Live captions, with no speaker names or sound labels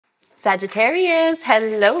Sagittarius,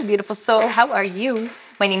 hello, beautiful soul. How are you?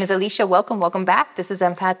 My name is Alicia. Welcome back. This is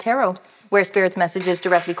Empath Tarot, where Spirit's messages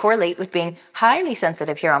directly correlate with being highly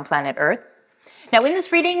sensitive here on planet Earth. Now, in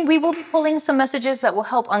this reading, we will be pulling some messages that will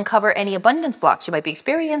help uncover any abundance blocks you might be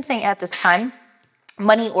experiencing at this time,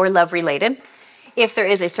 money or love related. If there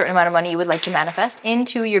is a certain amount of money you would like to manifest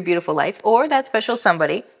into your beautiful life or that special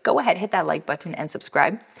somebody, go ahead, hit that like button and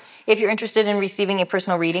subscribe. If you're interested in receiving a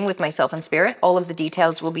personal reading with myself and Spirit, all of the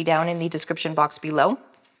details will be down in the description box below.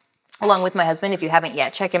 Along with my husband, if you haven't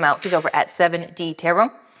yet, check him out. He's over at 7D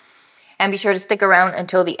Tarot. And be sure to stick around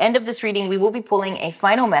until the end of this reading. We will be pulling a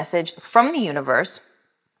final message from the universe.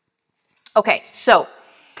 Okay, so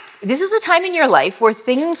this is a time in your life where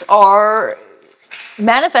things are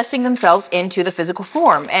manifesting themselves into the physical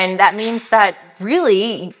form. And that means that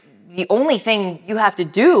really the only thing you have to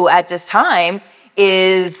do at this time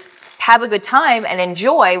is have a good time and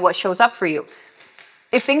enjoy what shows up for you.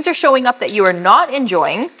 If things are showing up that you are not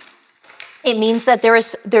enjoying, it means that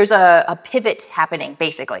there's a pivot happening,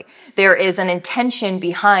 basically. There is an intention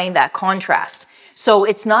behind that contrast. So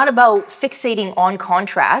it's not about fixating on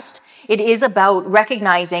contrast. It is about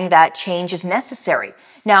recognizing that change is necessary.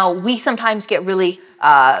 Now, we sometimes get really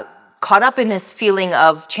caught up in this feeling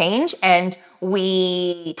of change, and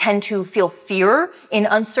we tend to feel fear in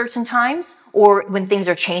uncertain times, or when things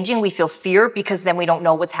are changing, we feel fear because then we don't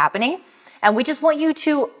know what's happening. And we just want you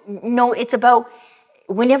to know it's about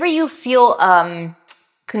whenever you feel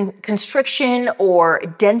constriction or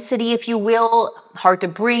density, if you will, hard to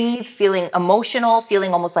breathe, feeling emotional,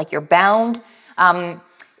 feeling almost like you're bound.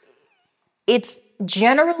 It's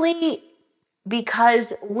generally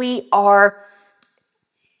because we are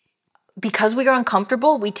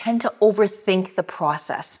uncomfortable, we tend to overthink the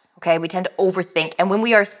process, okay? We tend to overthink. And when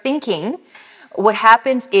we are thinking, what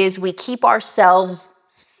happens is we keep ourselves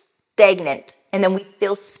stagnant, and then we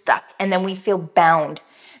feel stuck, and then we feel bound.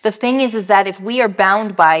 The thing is that if we are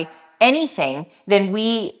bound by anything, then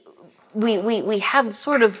we have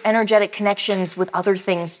sort of energetic connections with other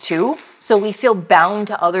things too. So we feel bound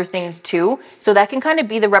to other things too. So that can kind of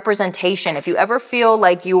be the representation. If you ever feel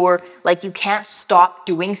like you can't stop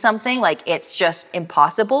doing something, like it's just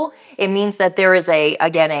impossible, it means that there is a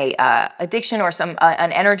addiction or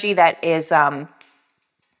an energy that is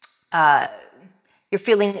you're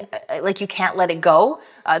feeling like you can't let it go.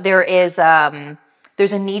 There's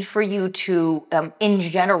a need for you to, in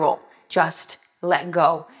general, just let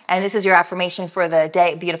go. And this is your affirmation for the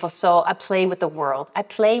day. Beautiful soul, I play with the world. I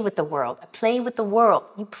play with the world. I play with the world.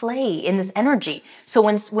 You play in this energy. So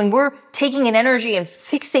when we're taking an energy and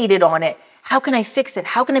fixated on it, how can I fix it?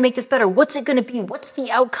 How can I make this better? What's it going to be? What's the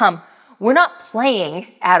outcome? We're not playing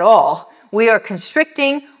at all. We are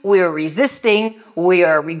constricting. We are resisting. We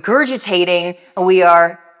are regurgitating. We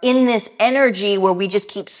are in this energy where we just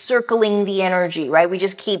keep circling the energy, right? We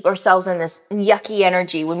just keep ourselves in this yucky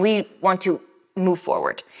energy when we want to move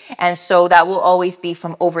forward. And so that will always be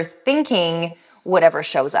from overthinking whatever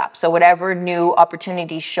shows up. So whatever new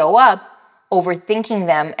opportunities show up, overthinking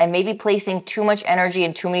them and maybe placing too much energy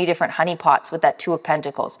in too many different honeypots with that Two of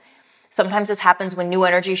Pentacles. Sometimes this happens when new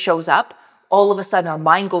energy shows up. All of a sudden our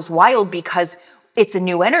mind goes wild because it's a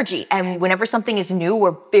new energy. And whenever something is new,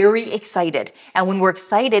 we're very excited. And when we're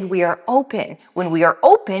excited, we are open. When we are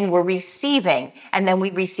open, we're receiving. And then we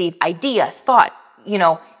receive idea, thought,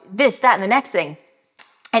 this, that, and the next thing.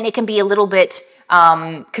 And it can be a little bit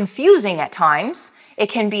confusing at times. It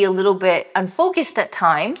can be a little bit unfocused at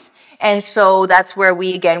times. And so that's where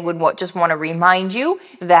we, again, would just want to remind you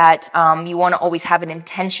that you want to always have an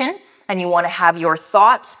intention, and you want to have your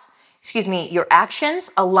thoughts, your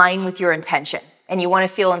actions align with your intention. And you want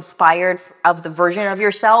to feel inspired of the version of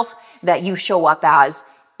yourself that you show up as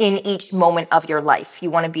in each moment of your life. You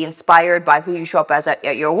want to be inspired by who you show up as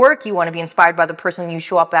at your work. You want to be inspired by the person you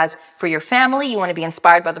show up as for your family. You want to be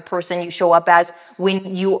inspired by the person you show up as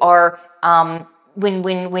when you are,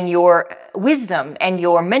 when your wisdom and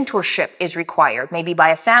your mentorship is required, maybe by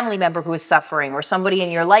a family member who is suffering or somebody in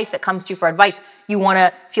your life that comes to you for advice. You want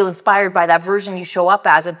to feel inspired by that version you show up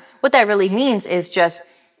as. And what that really means is just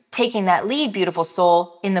taking that lead, beautiful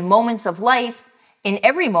soul, in the moments of life, in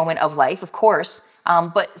every moment of life, of course,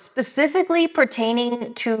 but specifically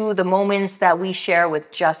pertaining to the moments that we share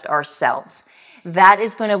with just ourselves. That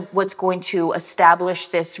is what's going to establish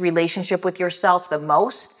this relationship with yourself the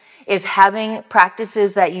most, is having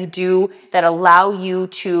practices that you do that allow you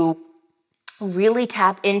to really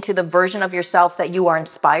tap into the version of yourself that you are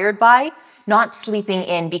inspired by. Not sleeping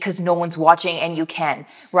in because no one's watching and you can,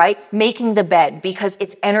 right? Making the bed because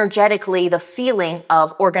it's energetically the feeling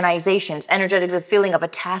of organization. It's energetically the feeling of a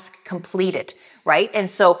task completed, right? And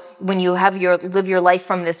so when you live your life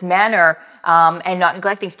from this manner, and not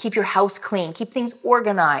neglect things, keep your house clean, keep things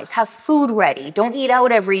organized, have food ready. Don't eat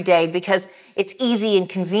out every day because it's easy and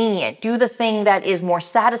convenient. Do the thing that is more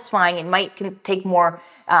satisfying. It might take more,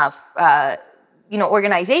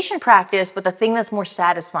 organization practice, but the thing that's more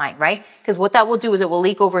satisfying, right? Because what that will do is it will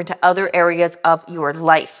leak over into other areas of your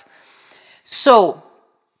life. So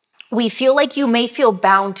we feel like you may feel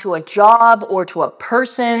bound to a job or to a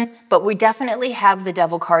person, but we definitely have the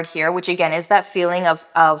devil card here, which again is that feeling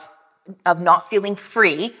of not feeling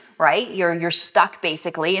free, right? You're stuck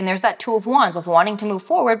basically. And there's that Two of Wands of wanting to move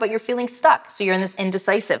forward, but you're feeling stuck. So you're in this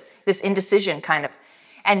indecision kind of.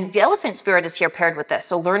 And the Elephant spirit is here paired with this.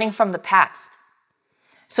 So learning from the past.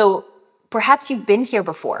 So perhaps you've been here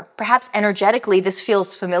before. Perhaps energetically, this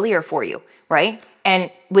feels familiar for you, right? And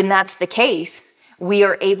when that's the case, we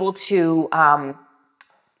are able to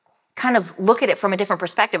kind of look at it from a different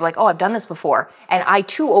perspective, like, oh, I've done this before. And I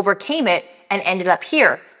too overcame it and ended up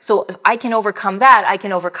here. So if I can overcome that, I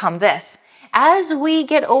can overcome this. As we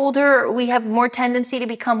get older, we have more tendency to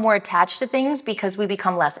become more attached to things because we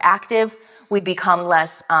become less active. We become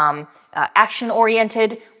less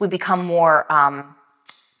action-oriented. We become more,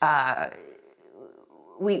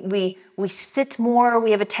 we sit more.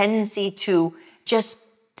 We have a tendency to just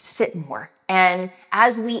sit more. And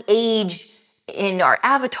as we age in our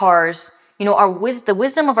avatars, the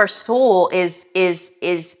wisdom of our soul is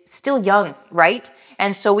still young, right?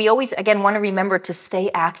 And so we always, again, want to remember to stay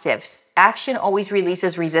active. Action always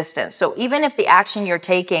releases resistance. So even if the action you're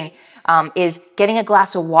taking is getting a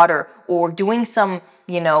glass of water or doing some,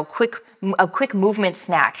 quick movement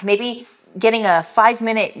snack, maybe getting a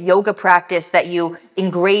 5-minute yoga practice that you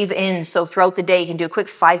engrave in. So throughout the day, you can do a quick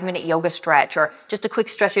 5-minute yoga stretch or just a quick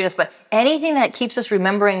stretch. But anything that keeps us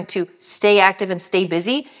remembering to stay active and stay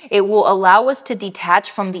busy, it will allow us to detach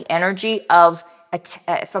from the energy of,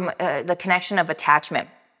 the connection of attachment.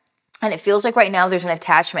 And it feels like right now there's an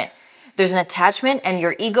attachment. There's an attachment and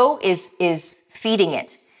your ego is feeding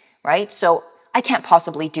it, right? So I can't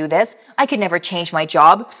possibly do this. I could never change my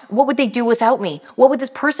job. What would they do without me? What would this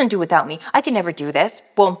person do without me? I could never do this.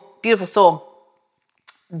 Well, beautiful soul,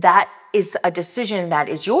 that is a decision that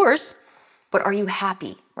is yours, but are you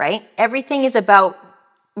happy, right? Everything is about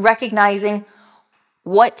recognizing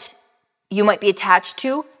what you might be attached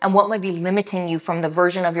to and what might be limiting you from the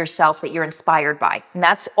version of yourself that you're inspired by. And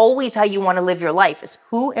that's always how you want to live your life, is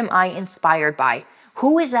who am I inspired by?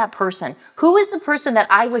 Who is that person? Who is the person that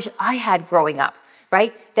I wish I had growing up,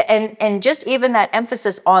 right? And just even that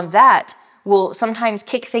emphasis on that will sometimes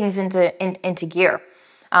kick things into gear.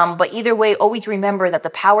 But either way, always remember that the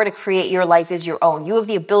power to create your life is your own. You have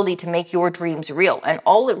the ability to make your dreams real. And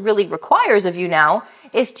all it really requires of you now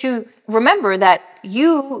is to remember that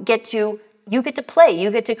you get to play,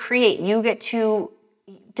 you get to create, you get to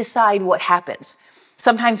decide what happens.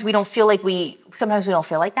 Sometimes we don't feel like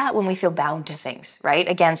that when we feel bound to things, right?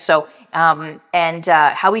 Again, so,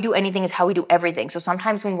 how we do anything is how we do everything. So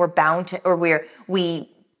sometimes when we're bound to, or we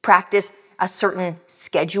practice a certain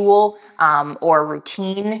schedule, or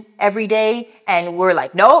routine every day, and we're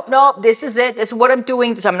like, nope, this is it. This is what I'm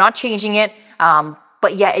doing. I'm not changing it.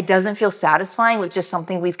 But yet it doesn't feel satisfying, which is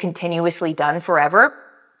something we've continuously done forever.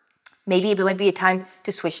 Maybe it might be a time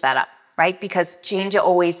to switch that up, right? Because change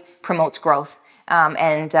always promotes growth.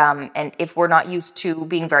 And if we're not used to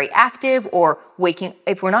being very active or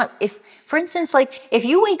for instance, like if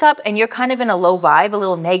you wake up and you're kind of in a low vibe, a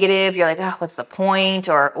little negative, you're like, oh, what's the point?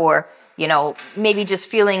 Or maybe just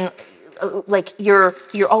feeling like you're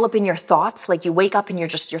all up in your thoughts. Like you wake up and your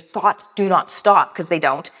thoughts do not stop, because they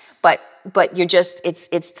don't, but you're just,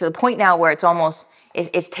 it's to the point now where it's almost,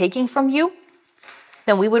 it's taking from you.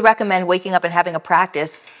 Then we would recommend waking up and having a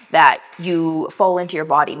practice that you fall into your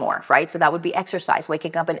body more, right? So that would be exercise,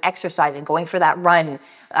 waking up and exercising, going for that run,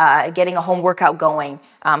 getting a home workout going,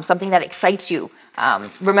 something that excites you.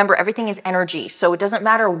 Remember, everything is energy. So it doesn't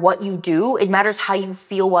matter what you do. It matters how you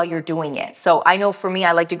feel while you're doing it. So I know for me,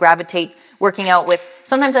 I like to gravitate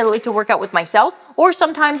sometimes I like to work out with myself, or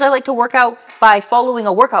sometimes I like to work out by following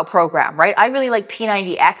a workout program, right? I really like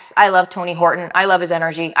P90X. I love Tony Horton. I love his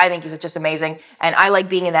energy. I think he's just amazing. And I like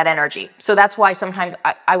being in that energy. So that's why sometimes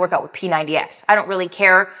I work out with P90X. I don't really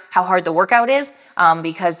care how hard the workout is,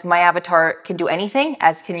 because my avatar can do anything,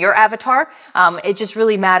 as can your avatar. It just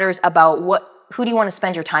really matters about who do you want to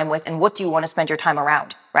spend your time with, and what do you want to spend your time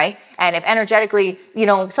around, right? And if energetically,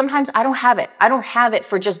 sometimes I don't have it. I don't have it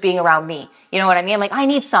for just being around me. You know what I mean? I'm like, I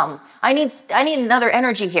need another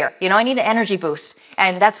energy here. I need an energy boost.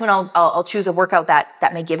 And that's when I'll choose a workout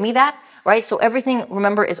that may give me that, right? So everything,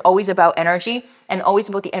 remember, is always about energy, and always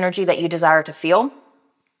about the energy that you desire to feel.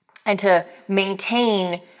 and to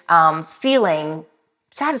maintain feeling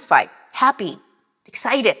satisfied, happy,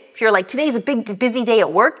 excited. If you're like, today's a big, busy day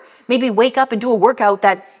at work, maybe wake up and do a workout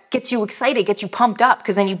that gets you excited, gets you pumped up,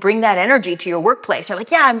 because then you bring that energy to your workplace. You're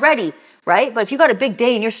like, yeah, I'm ready, right? But if you got a big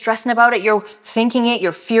day and you're stressing about it, you're thinking it,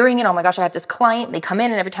 you're fearing it. Oh my gosh, I have this client. They come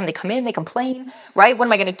in and every time they come in, they complain, right? What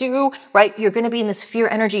am I going to do, right? You're going to be in this fear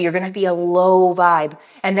energy. You're going to be a low vibe.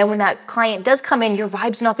 And then when that client does come in, your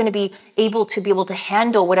vibe's not going to be able to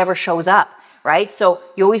handle whatever shows up. Right? So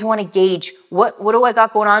you always want to gauge what do I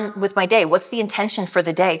got going on with my day? What's the intention for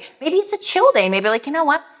the day? Maybe it's a chill day. Maybe like, you know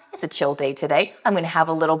what? It's a chill day today. I'm going to have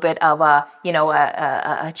a little bit of a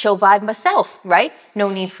chill vibe myself, right?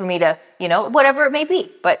 No need for me to, whatever it may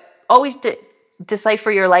be. But always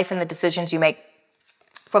decipher your life and the decisions you make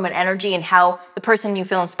from an energy and how the person you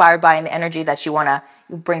feel inspired by and the energy that you want to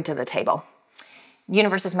bring to the table.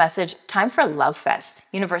 Universe's message, time for a love fest.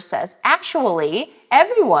 Universe says, actually,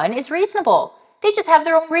 everyone is reasonable. They just have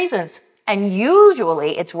their own reasons. And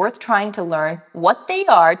usually it's worth trying to learn what they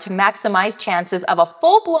are to maximize chances of a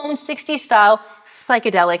full-blown 60s style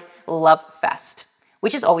psychedelic love fest,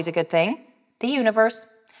 which is always a good thing. The universe.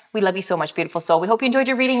 We love you so much, beautiful soul. We hope you enjoyed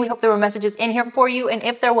your reading. We hope there were messages in here for you. And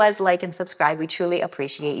if there was, like and subscribe. We truly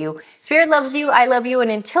appreciate you. Spirit loves you. I love you. And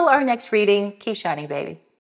until our next reading, keep shining, baby.